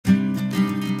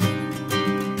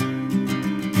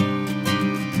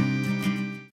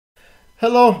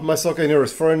Hello, my soccer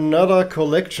heroes, for another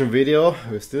collection video.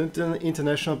 We're still in an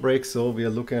international break, so we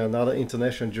are looking at another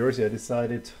international jersey. I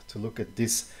decided to look at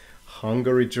this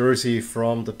Hungary jersey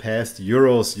from the past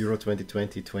Euros, Euro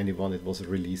 2020-21. It was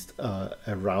released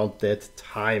around that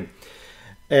time.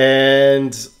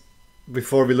 And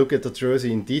before we look at the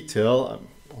jersey in detail,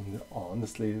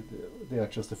 honestly, there are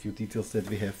just a few details that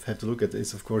we have to look at.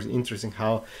 It's of course interesting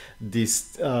how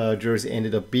this jersey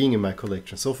ended up being in my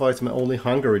collection. So far it's my only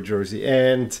Hungary jersey,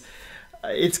 and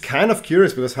it's kind of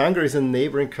curious because Hungary is a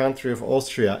neighboring country of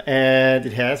Austria, and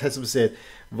it has to be said,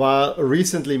 while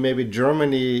recently maybe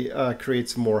Germany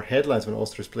creates more headlines when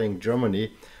Austria is playing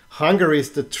Germany, Hungary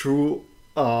is the true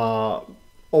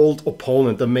old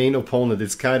opponent, the main opponent.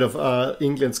 It's kind of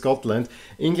England, Scotland.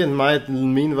 England might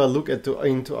meanwhile look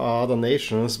into other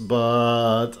nations,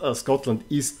 but Scotland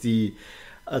is the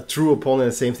true opponent.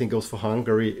 The same thing goes for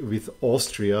Hungary with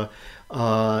Austria.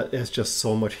 There's just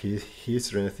so much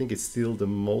history, and I think it's still the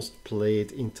most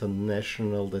played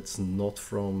international that's not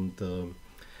from the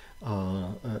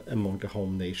among the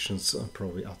home nations,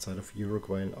 probably outside of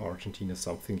Uruguay and Argentina,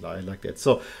 something like that.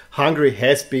 So Hungary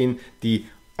has been the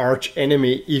arch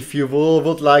enemy, if you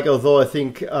would like, although I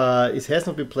think it has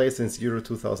not been played since Euro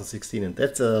 2016, and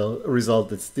that's a result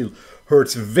that still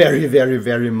hurts very, very,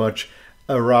 very much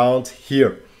around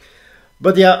here.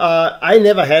 But yeah, I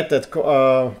never had that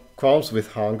qualms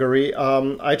with Hungary.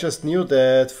 I just knew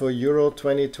that for Euro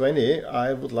 2020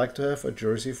 I would like to have a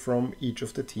jersey from each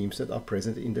of the teams that are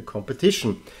present in the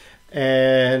competition.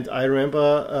 And I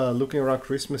remember looking around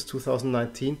Christmas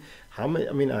 2019, how many,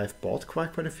 I mean, I've bought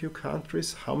quite a few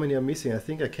countries. How many are missing? I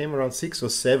think I came around 6 or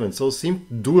 7, so it seemed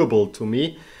doable to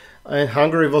me. And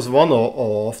Hungary was one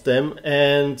of them.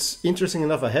 And interesting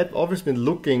enough, I had always been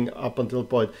looking up until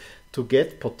point to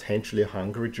get potentially a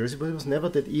Hungary jersey, but it was never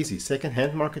that easy.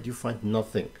 Second-hand market, you find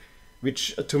nothing,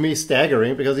 which to me is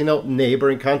staggering because, you know,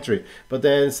 neighboring country. But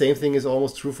then same thing is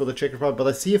almost true for the Czech Republic. But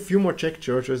I see a few more Czech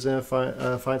jerseys and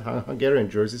I find Hungarian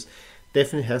jerseys.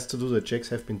 Definitely has to do. The Czechs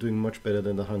have been doing much better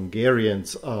than the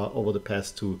Hungarians over the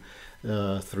past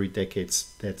 2-3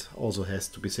 decades. That also has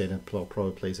to be said, and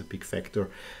probably plays a big factor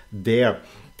there.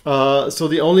 So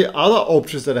the only other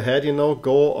options that I had, you know,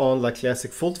 go on like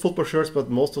classic football shirts, but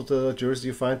most of the jerseys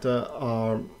you find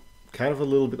are kind of a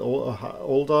little bit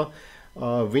older.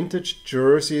 Vintage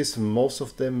jerseys, most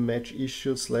of them match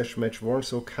issued / match worn,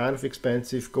 so kind of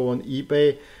expensive. Go on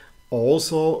eBay,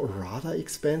 also rather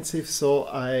expensive. So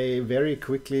I very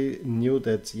quickly knew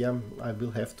that, yeah, I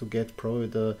will have to get probably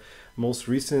the most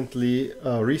recent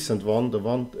one, the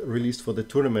one released for the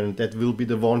tournament, and that will be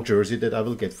the one jersey that I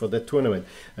will get for that tournament.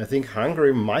 I think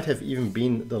Hungary might have even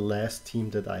been the last team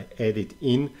that I added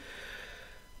in.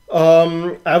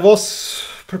 I was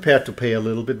prepared to pay a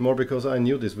little bit more because I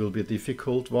knew this will be a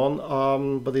difficult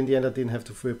one, but in the end I didn't have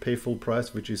to pay full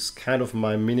price, which is kind of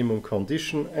my minimum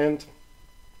condition, and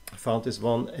I found this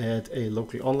one at a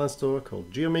local online store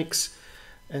called Geomix,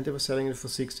 and they were selling it for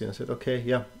 60. I said, okay,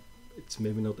 yeah, it's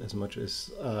maybe not as much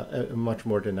as much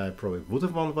more than I probably would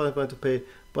have wanted to pay,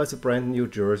 but it's a brand new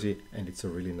jersey and it's a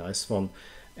really nice one.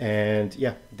 And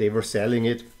yeah, they were selling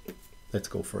it. Let's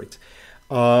go for it.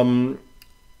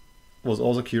 Was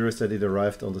also curious that it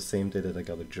arrived on the same day that I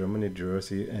got a Germany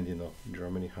jersey, and you know,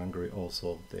 Germany, Hungary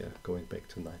also, they're going back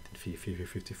to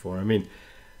 1954. I mean,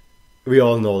 we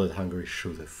all know that Hungary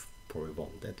should have probably won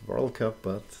that World Cup,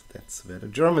 but that's where the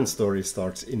German story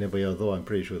starts in a way, although I'm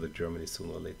pretty sure that Germany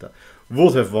sooner or later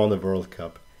would have won the World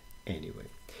Cup anyway.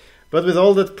 But with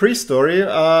all that pre-story,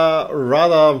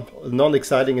 rather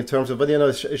non-exciting in terms of, but you know,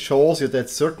 it shows you that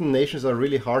certain nations are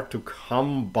really hard to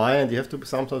come by, and you have to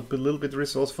sometimes be a little bit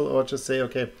resourceful or just say,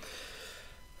 okay,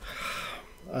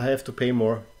 I have to pay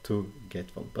more to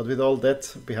get one. But with all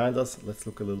that behind us, let's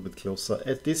look a little bit closer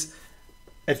at this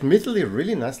admittedly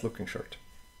really nice looking shirt.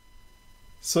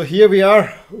 So here we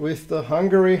are with the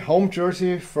Hungary home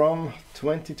jersey from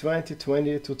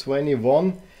 2020 to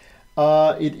 21.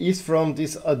 It is from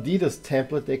this Adidas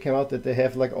template. They came out that they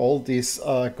have like all these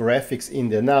graphics in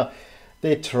there. Now,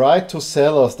 they tried to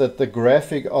sell us that the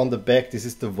graphic on the back, this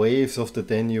is the waves of the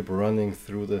Danube running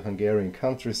through the Hungarian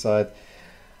countryside.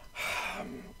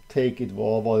 Take it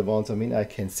all at once. I mean, I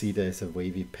can see there's a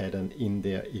wavy pattern in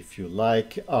there if you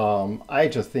like. I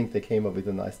just think they came up with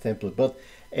a nice template, but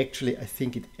actually I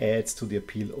think it adds to the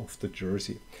appeal of the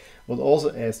jersey. What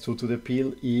also adds to the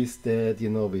appeal is that, you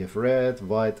know, we have red,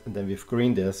 white, and then we have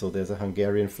green there, so there's a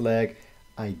Hungarian flag.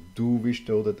 I do wish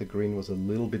though that the green was a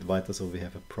little bit whiter, so we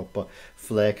have a proper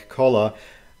flag color.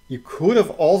 You could have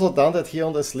also done that here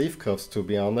on the sleeve cuffs, to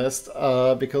be honest,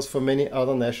 because for many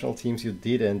other national teams you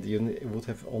did, and you would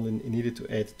have only needed to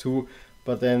add 2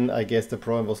 But then I guess the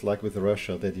problem was like with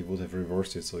Russia that he would have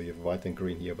reversed it, so you have white and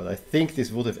green here. But I think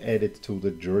this would have added to the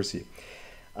jersey.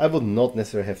 I would not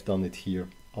necessarily have done it here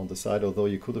on the side, although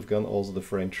you could have gone also the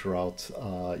French route.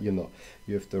 You know,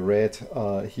 you have the red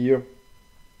here,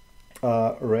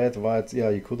 red, white. Yeah,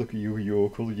 you could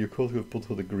have put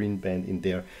the green band in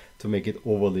there to make it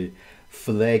overly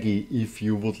flaggy if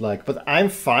you would like. But I'm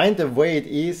fine the way it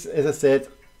is. As I said,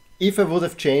 if I would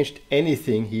have changed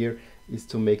anything here, is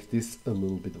to make this a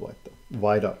little bit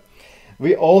wider.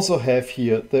 We also have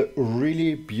here the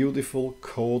really beautiful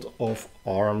coat of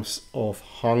arms of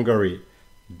Hungary.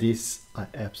 This I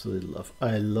absolutely love.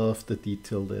 I love the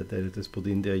detail that it is put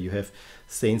in there. You have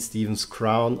St. Stephen's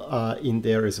crown in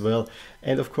there as well.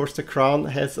 And of course the crown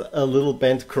has a little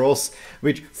bent cross,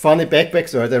 which funny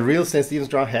backstory, the real St. Stephen's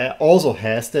crown also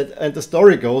has that. And the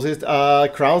story goes is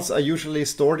crowns are usually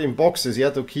stored in boxes, yeah,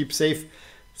 to keep safe.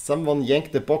 Someone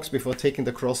yanked the box before taking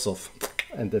the cross off,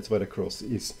 and that's why the cross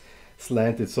is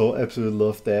slanted. So absolutely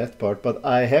love that part. But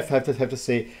I have to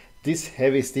say, this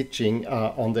heavy stitching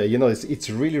on there, you know, it's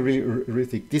really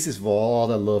thick. This is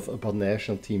what I love about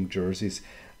national team jerseys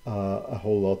a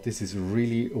whole lot. This is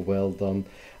really well done.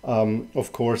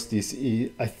 Of course, this is,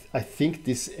 I think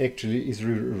this actually is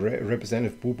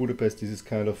representative of Budapest. This is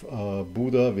kind of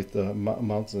Buda with the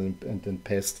mountains and then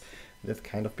Pest. That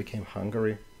kind of became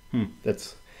Hungary.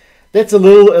 That's a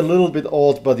little bit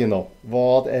odd, but you know,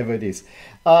 whatever it is.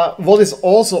 What is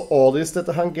also odd is that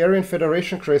the Hungarian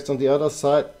Federation crest on the other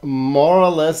side more or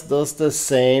less does the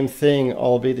same thing,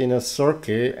 albeit in a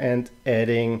circle and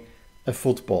adding a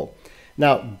football.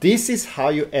 Now, this is how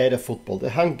you add a football. The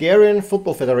Hungarian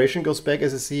Football Federation goes back,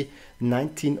 as you see,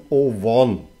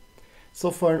 1901. So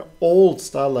for an old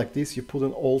style like this, you put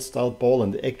an old style ball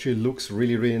and it actually looks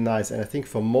really nice. And I think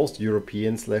for most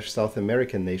European / South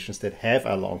American nations that have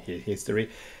a long history,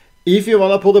 if you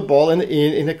want to put a ball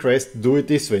in a crest, do it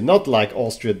this way. Not like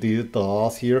Austria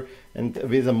does here and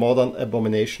with a modern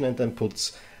abomination and then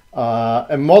puts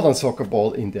a modern soccer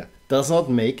ball in there. Does not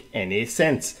make any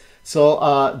sense.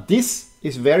 So this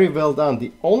is very well done.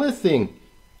 The only thing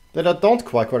that I don't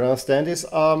quite understand is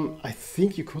I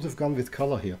think you could have gone with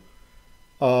color here.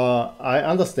 I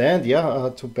understand,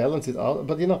 yeah, to balance it out,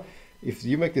 but you know, if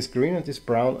you make this green and this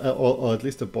brown, or at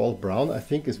least the ball brown, I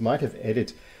think this might have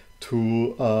added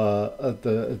to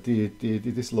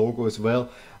this logo as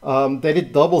well. That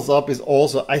it doubles up is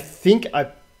also, I think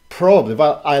I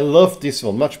love this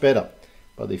one much better.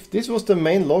 But if this was the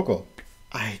main logo,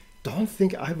 I don't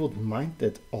think I would mind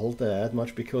that all that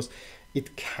much, because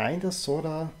it kind of sort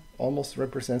of almost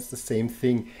represents the same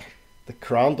thing. The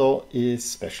crown though is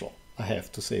special, I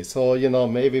have to say. So, you know,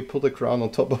 maybe put a crown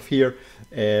on top of here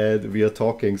and we are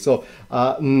talking. So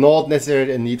not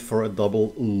necessarily a need for a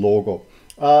double logo.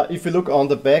 If you look on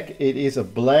the back, it is a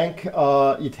blank.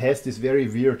 It has this very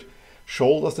weird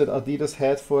shoulders that Adidas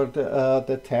had for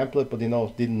the template, but you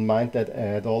know, didn't mind that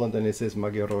at all. And then it says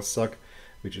Magyarország,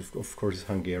 which of course is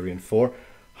Hungarian for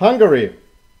Hungary.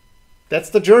 That's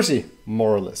the jersey,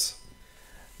 more or less.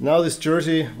 Now this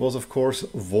jersey was of course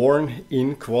worn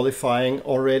in qualifying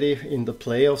already in the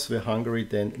playoffs, where Hungary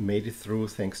then made it through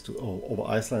thanks to over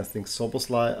Iceland. I think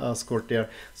Szoboszlai scored there.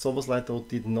 Szoboszlai though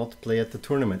did not play at the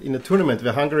tournament. In the tournament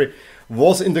where Hungary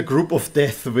was in the group of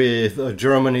death with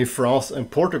Germany, France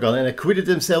and Portugal, and acquitted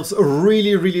themselves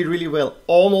really well,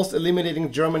 almost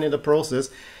eliminating Germany in the process,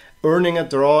 earning a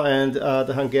draw, and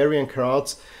the Hungarian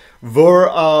crowds were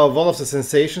one of the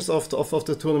sensations of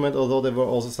the tournament, although there were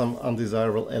also some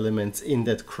undesirable elements in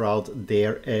that crowd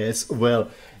there as well.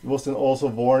 It was then also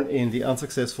worn in the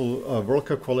unsuccessful World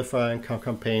Cup qualifying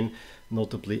campaign,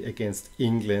 notably against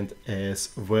England as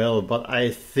well. But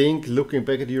I think looking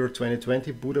back at Euro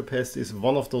 2020, Budapest is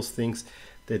one of those things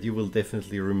that you will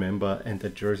definitely remember, and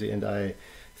that jersey, and I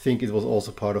think it was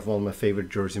also part of one of my favorite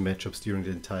jersey matchups during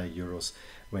the entire Euros,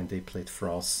 when they played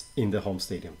France in the home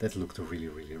stadium. That looked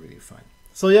really fine.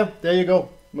 So yeah, there you go.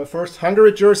 My first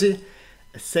Hungary jersey.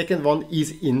 A second one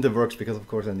is in the works, because of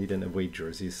course I need an away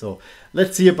jersey. So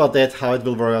let's see about that, how it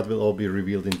will work out. Will all be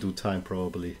revealed in due time,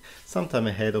 probably sometime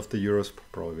ahead of the Euros,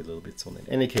 probably a little bit soon. In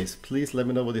any case, please let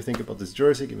me know what you think about this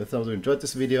jersey. Give me a thumbs up if you enjoyed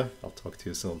this video. I'll talk to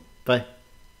you soon. Bye.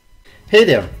 Hey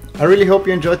there, I really hope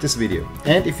you enjoyed this video,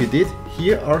 and if you did,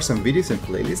 here are some videos and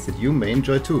playlists that you may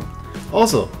enjoy too.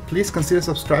 Also, please consider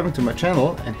subscribing to my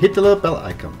channel and hit the little bell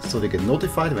icon so that you get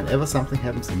notified whenever something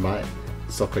happens in my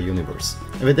soccer universe.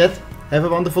 And with that, have a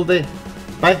wonderful day.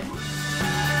 Bye!